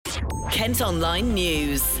Kent Online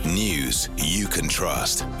News. News you can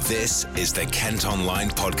trust. This is the Kent Online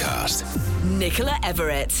Podcast. Nicola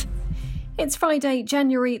Everett. It's Friday,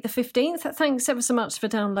 January the 15th. Thanks ever so much for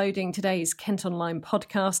downloading today's Kent Online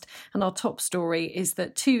podcast. And our top story is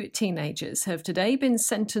that 2 teenagers have today been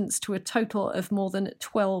sentenced to a total of more than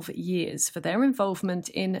 12 years for their involvement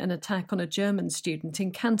in an attack on a German student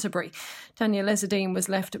in Canterbury. Daniel Ezzeldine was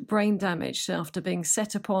left brain damaged after being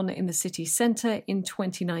set upon in the city centre in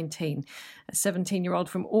 2019. A 17-year-old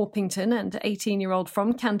from Orpington and 18-year-old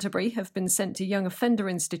from Canterbury have been sent to young offender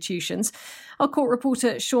institutions. Our court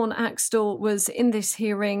reporter Sean Axtell was in this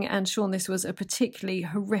hearing, and Sean, this was a particularly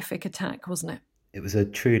horrific attack, wasn't it? It was a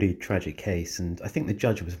truly tragic case, and I think the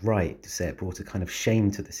judge was right to say it brought a kind of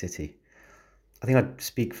shame to the city. I think I'd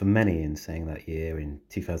speak for many in saying that year, in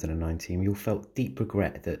 2019, we all felt deep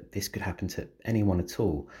regret that this could happen to anyone at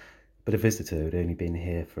all, but a visitor who'd only been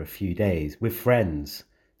here for a few days, with friends,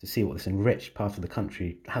 to see what this enriched part of the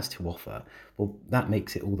country has to offer, well, that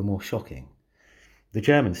makes it all the more shocking. The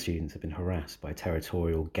German students have been harassed by a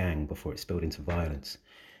territorial gang before it spilled into violence.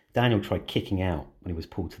 Daniel tried kicking out when he was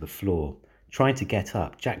pulled to the floor. Trying to get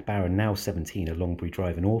up, Jack Barron, now 17, at Longbury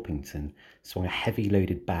Drive in Orpington, swung a heavy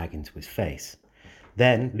loaded bag into his face.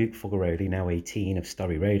 Then Luke Fogaroli, now 18, of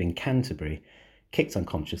Sturry Road in Canterbury, kicked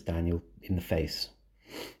unconscious Daniel in the face.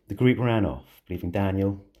 The group ran off, leaving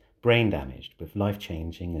Daniel brain damaged with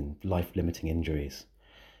life-changing and life-limiting injuries.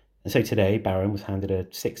 And so today, Barron was handed a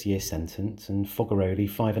 6-year sentence and Fogaroli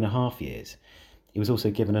 5.5 years. He was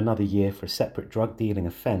also given another year for a separate drug dealing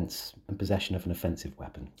offence and possession of an offensive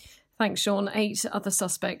weapon. Thanks, Sean. 8 other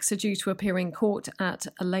suspects are due to appear in court at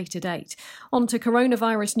a later date. On to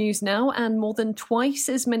coronavirus news now, and more than twice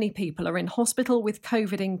as many people are in hospital with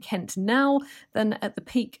COVID in Kent now than at the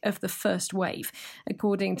peak of the first wave.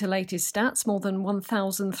 According to latest stats, more than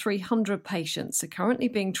 1,300 patients are currently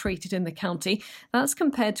being treated in the county. That's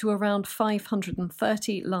compared to around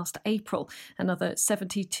 530 last April. Another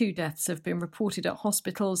 72 deaths have been reported at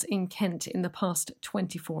hospitals in Kent in the past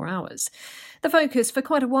 24 hours. The focus for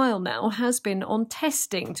quite a while now has been on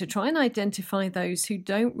testing to try and identify those who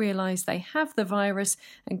don't realise they have the virus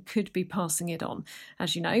and could be passing it on.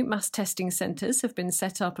 As you know, mass testing centres have been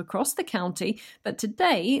set up across the county, but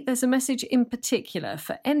today there's a message in particular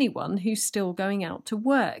for anyone who's still going out to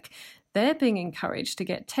work. They're being encouraged to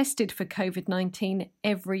get tested for COVID-19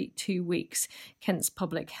 every 2 weeks. Kent's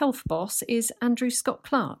public health boss is Andrew Scott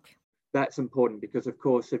Clark. That's important because, of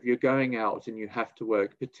course, if you're going out and you have to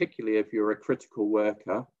work, particularly if you're a critical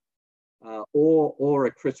worker, or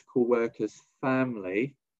a critical worker's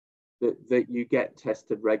family, that you get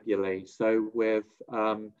tested regularly. So we've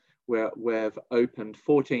opened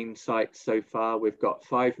 14 sites so far. We've got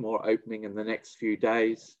 5 more opening in the next few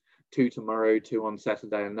days, 2 tomorrow, 2 on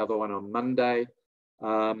Saturday, another one on Monday.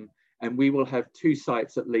 And we will have 2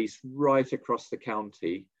 sites at least right across the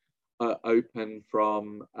county open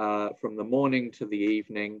from the morning to the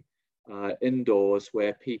evening, indoors,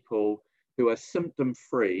 where people who are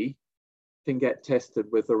symptom-free can get tested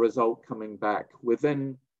with the result coming back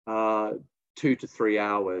within 2 to 3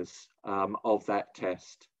 hours of that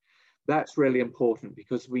test. That's really important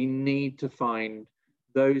because we need to find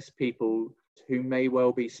those people who may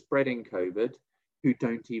well be spreading COVID who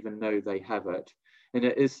don't even know they have it. And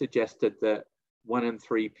it is suggested that 1 in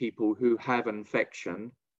 3 people who have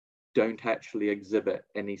infection don't actually exhibit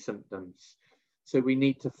any symptoms. So we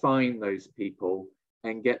need to find those people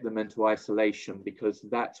and get them into isolation, because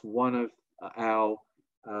that's one of our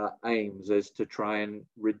aims, is to try and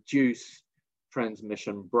reduce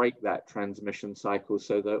transmission, break that transmission cycle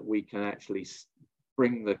so that we can actually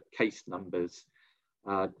bring the case numbers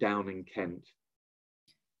down in Kent.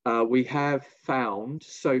 We have found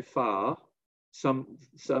so far some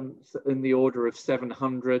in the order of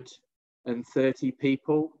 730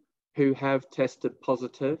 people who have tested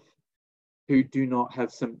positive, who do not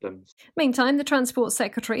have symptoms. Meantime, the Transport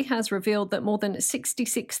Secretary has revealed that more than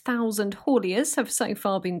 66,000 hauliers have so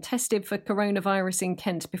far been tested for coronavirus in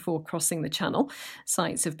Kent before crossing the Channel.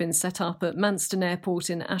 Sites have been set up at Manston Airport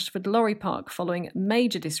in Ashford Lorry Park following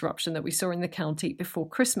major disruption that we saw in the county before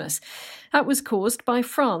Christmas. That was caused by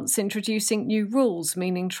France introducing new rules,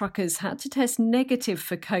 meaning truckers had to test negative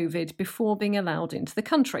for COVID before being allowed into the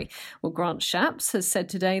country. Well, Grant Shapps has said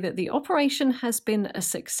today that the operation has been a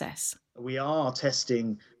success. We are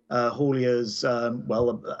testing hauliers,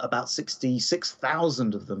 about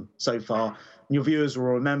 66,000 of them so far. And your viewers will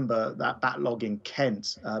remember that backlog in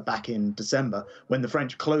Kent back in December when the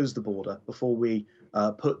French closed the border before we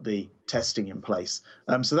put the testing in place.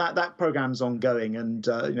 So that program's ongoing, and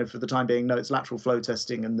for the time being, no, it's lateral flow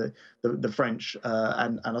testing, and the French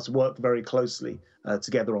and us work very closely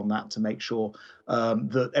together on that to make sure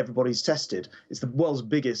that everybody's tested. It's the world's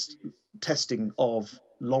biggest testing of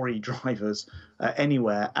lorry drivers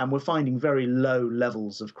anywhere, and we're finding very low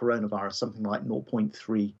levels of coronavirus, something like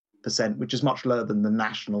 0.3%, which is much lower than the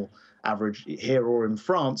national average here or in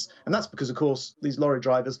France. And that's because, of course, these lorry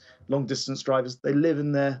drivers, long distance drivers, they live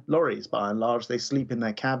in their lorries by and large. They sleep in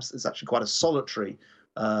their cabs. It's actually quite a solitary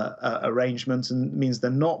arrangement, and means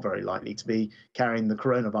they're not very likely to be carrying the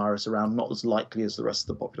coronavirus around, not as likely as the rest of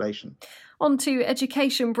the population. On to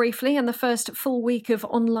education briefly, and the first full week of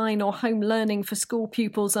online or home learning for school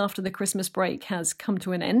pupils after the Christmas break has come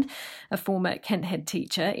to an end. A former Kent head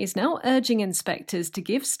teacher is now urging inspectors to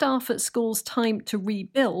give staff at schools time to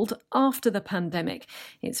rebuild after the pandemic.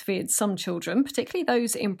 It's feared some children, particularly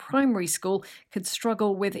those in primary school, could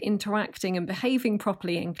struggle with interacting and behaving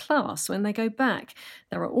properly in class when they go back.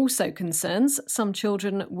 There are also concerns some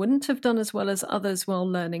children wouldn't have done as well as others while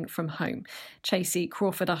learning from home. Chasey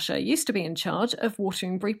Crawford-Usher used to be in charge of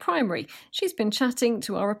Wateringbury Primary. She's been chatting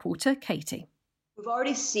to our reporter, Katie. We've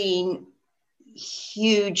already seen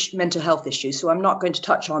huge mental health issues, so I'm not going to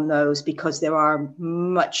touch on those because there are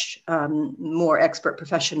much more expert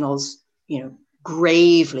professionals,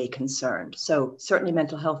 gravely concerned. So certainly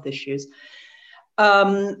mental health issues.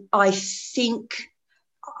 I think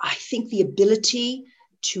the ability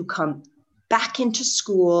to come back into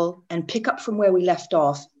school and pick up from where we left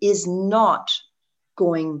off is not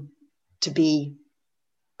going to be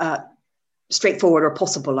straightforward or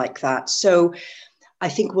possible like that. So I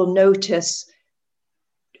think we'll notice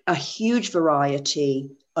a huge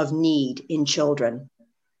variety of need in children,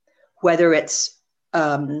 whether it's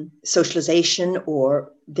socialization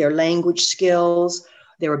or their language skills,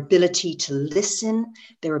 their ability to listen,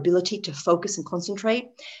 their ability to focus and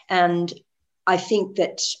concentrate. And I think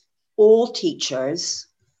that all teachers,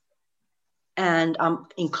 and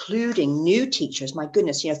including new teachers, my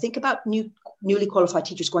goodness, think about newly qualified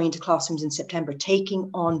teachers going into classrooms in September,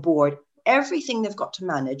 taking on board everything they've got to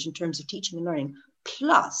manage in terms of teaching and learning,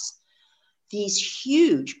 plus these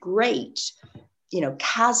huge, great,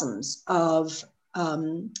 chasms of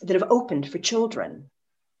that have opened for children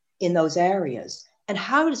in those areas. And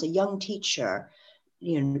how does a young teacher,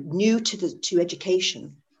 new to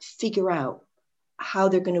education, figure out how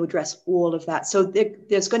they're going to address all of that? So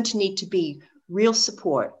there's going to need to be real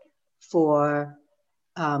support for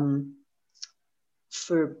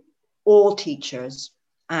all teachers,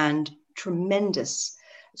 and tremendous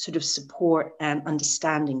sort of support and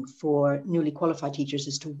understanding for newly qualified teachers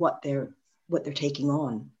as to what they're taking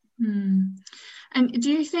on. Mm. And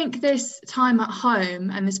do you think this time at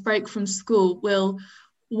home and this break from school will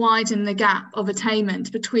widen the gap of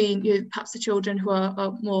attainment between perhaps the children who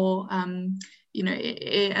are more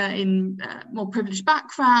in more privileged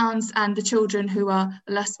backgrounds and the children who are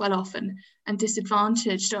less well off and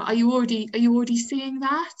disadvantaged? Are you already seeing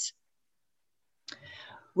that?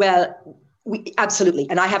 Well, absolutely.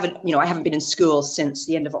 And I haven't been in school since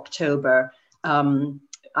the end of October. I'm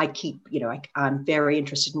very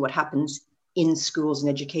interested in what happens in schools and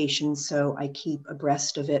education, so I keep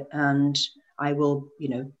abreast of it, and I will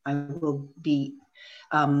be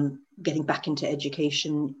getting back into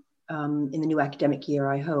education in the new academic year,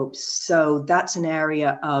 I hope. So that's an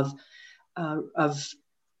area of that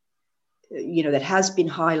has been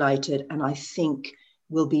highlighted, and I think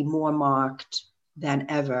will be more marked than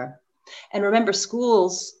ever. And remember,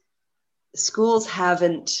 schools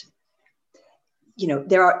haven't,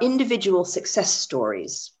 there are individual success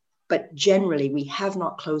stories, but generally we have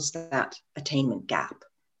not closed that attainment gap.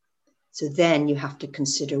 So then you have to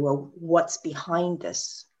consider, well, what's behind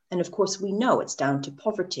this? And of course, we know it's down to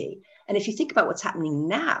poverty. And if you think about what's happening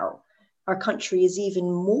now, our country is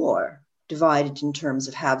even more divided in terms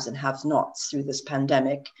of haves and have-nots through this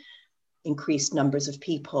pandemic, increased numbers of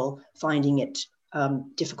people finding it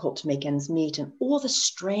difficult to make ends meet, and all the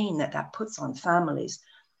strain that puts on families.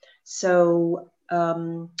 So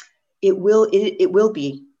it will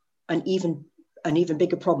be an even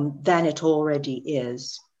bigger problem than it already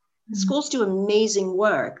is. Schools do amazing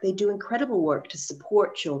work. They do incredible work to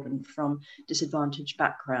support children from disadvantaged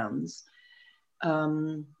backgrounds.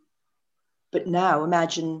 But now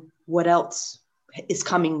imagine what else is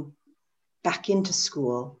coming back into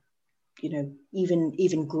school.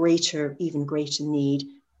 Even greater need,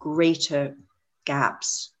 greater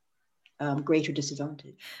gaps, greater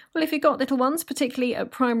disadvantage. Well, if you've got little ones, particularly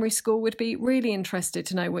at primary school, we'd be really interested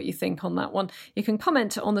to know what you think on that one. You can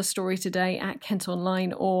comment on the story today at Kent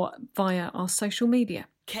Online or via our social media.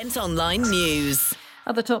 Kent Online News.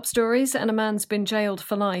 Other top stories, and a man's been jailed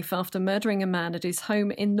for life after murdering a man at his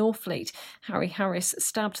home in Northfleet. Harry Harris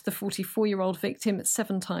stabbed the 44-year-old victim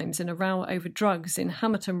 7 times in a row over drugs in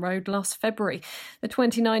Hamerton Road last February. The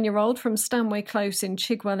 29-year-old from Stanway Close in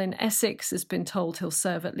Chigwell in Essex has been told he'll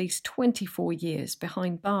serve at least 24 years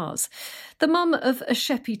behind bars. The mum of a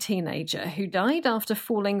Sheppey teenager who died after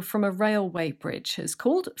falling from a railway bridge has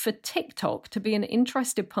called for TikTok to be an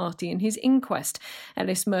interested party in his inquest.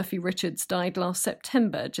 Ellis Murphy Richards died last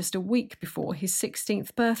September, just a week before his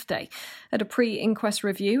 16th birthday. At a pre-inquest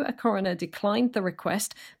review, a coroner declined the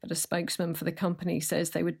request, but a spokesman for the company says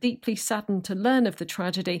they were deeply saddened to learn of the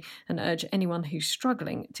tragedy and urge anyone who's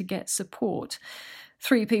struggling to get support.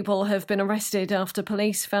 3 people have been arrested after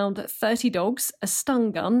police found 30 dogs, a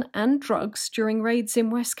stun gun and drugs during raids in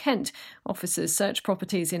West Kent. Officers searched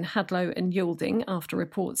properties in Hadlow and Yalding after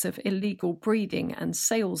reports of illegal breeding and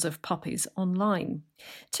sales of puppies online.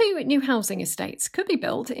 2 new housing estates could be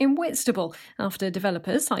built in Whitstable after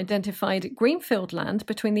developers identified greenfield land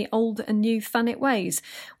between the old and new Thanet Ways.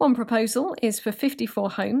 One proposal is for 54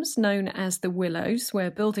 homes known as the Willows, where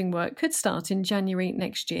building work could start in January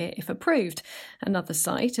next year if approved. Another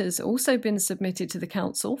site has also been submitted to the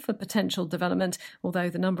council for potential development, although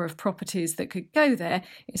the number of properties that could go there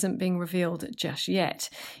isn't being revealed just yet.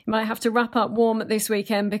 You might have to wrap up warm this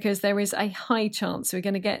weekend because there is a high chance we're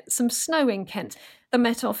going to get some snow in Kent. The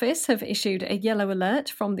Met Office have issued a yellow alert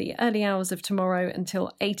from the early hours of tomorrow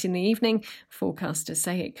until 8 in the evening. Forecasters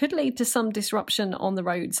say it could lead to some disruption on the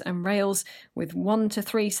roads and rails, with 1 to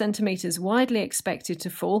 3 centimetres widely expected to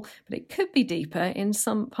fall, but it could be deeper in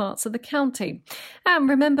some parts of the county. And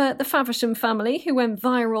remember the Faversham family who went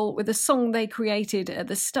viral with a song they created at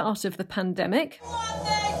the start of the pandemic?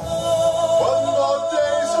 One more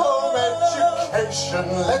day's home education,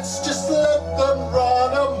 let's just let them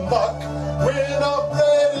run amok. We're not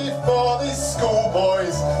ready for these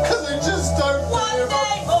schoolboys, cause they just don't give a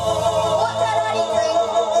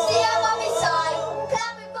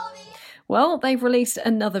Well, they've released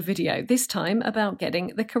another video, this time about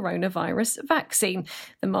getting the coronavirus vaccine.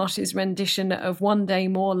 The Marshes' rendition of One Day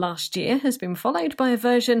More last year has been followed by a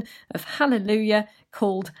version of Hallelujah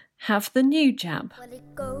called Have the New Jab. Well,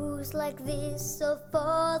 it goes like this, a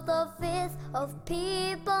fourth or fifth of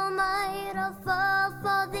people might have fallen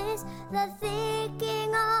for this. They're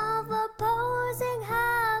thinking of opposing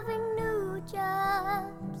having new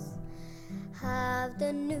jobs. Have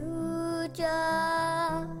the new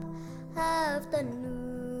job, have the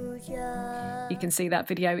new job. You can see that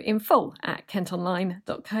video in full at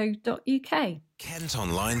kentonline.co.uk. Kent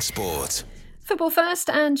Online Sport. Football first,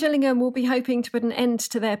 and Gillingham will be hoping to put an end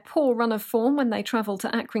to their poor run of form when they travel to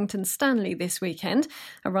Accrington Stanley this weekend.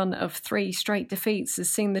 A run of 3 straight defeats has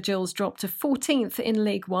seen the Gills drop to 14th in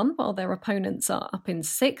League One, while their opponents are up in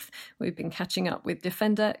 6th. We've been catching up with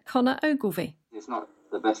defender Connor Ogilvie. It's not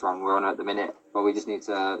the best run we're on at the minute, but we just need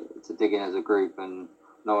to dig in as a group, and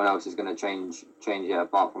no one else is going to change it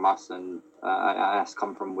apart from us, and it has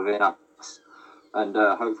come from within us. And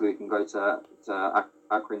hopefully we can go to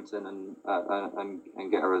Accrington and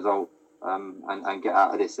get a result and get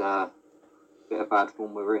out of this bit of bad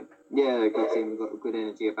form we're in. Yeah, they're a good team. We've got good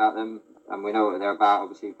energy about them, and we know what they're about.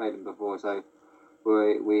 Obviously, we played them before, so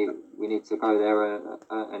we need to go there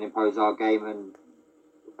and impose our game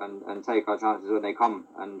and take our chances when they come.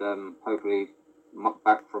 And hopefully,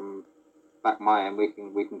 back my end, we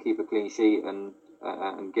can keep a clean sheet and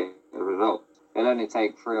get a result. It'll only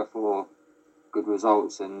take 3 or 4 good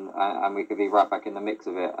results and we could be right back in the mix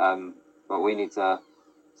of it. But we need to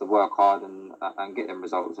work hard and get them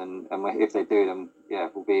results. And if they do, then yeah,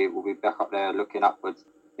 we'll be back up there looking upwards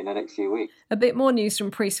in the next few weeks. A bit more news from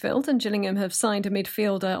Priestfield, and Gillingham have signed a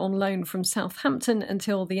midfielder on loan from Southampton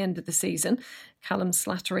until the end of the season. Callum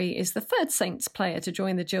Slattery is the 3rd Saints player to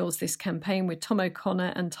join the Gills this campaign, with Tom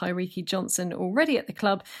O'Connor and Tyreeki Johnson already at the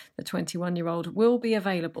club. The 21-year-old will be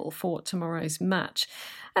available for tomorrow's match.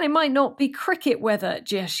 And it might not be cricket weather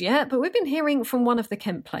just yet, but we've been hearing from one of the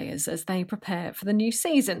Kent players as they prepare for the new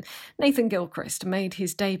season. Nathan Gilchrist made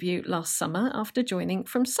his debut last summer after joining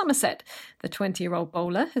from Somerset. The 20-year-old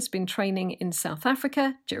bowler has been training in South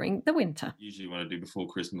Africa during the winter. Usually what I do before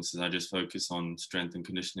Christmas is I just focus on strength and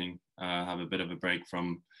conditioning, have a bit of a break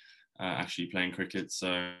from actually playing cricket.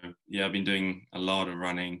 So yeah, I've been doing a lot of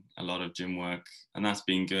running, a lot of gym work, and that's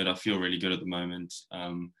been good. I feel really good at the moment.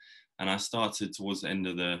 And I started towards the end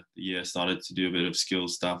of the year, started to do a bit of skill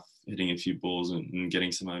stuff, hitting a few balls and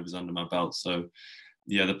getting some overs under my belt. So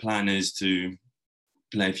yeah, the plan is to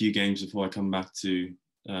play a few games before I come back to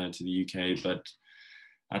the UK. But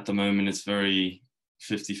at the moment, it's very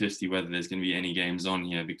 50-50 whether there's going to be any games on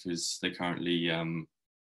here, because they're currently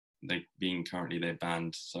they being currently they're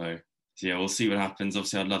banned. So yeah, we'll see what happens.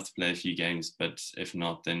 Obviously, I'd love to play a few games, but if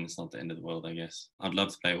not, then it's not the end of the world, I guess. I'd love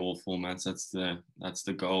to play all formats. That's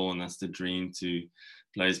the goal, and that's the dream, to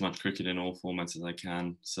play as much cricket in all formats as I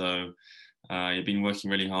can. So I've been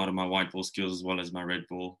working really hard on my white ball skills as well as my red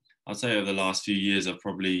ball. I'd say over the last few years, I've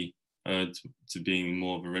probably to being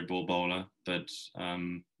more of a red ball bowler, but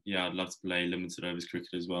yeah, I'd love to play limited overs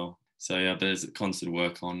cricket as well. So yeah, there's constant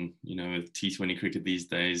work on, with T20 cricket these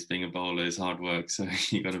days, being a bowler is hard work. So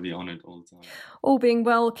you got to be on it all the time. All being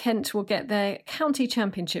well, Kent will get their county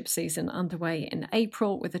championship season underway in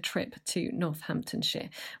April with a trip to Northamptonshire.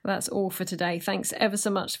 Well, that's all for today. Thanks ever so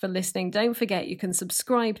much for listening. Don't forget you can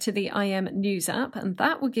subscribe to the IM News app, and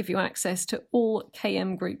that will give you access to all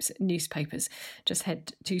KM Group's newspapers. Just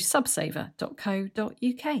head to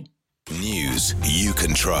subsaver.co.uk. News you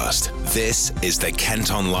can trust. This is the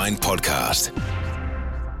Kent Online Podcast.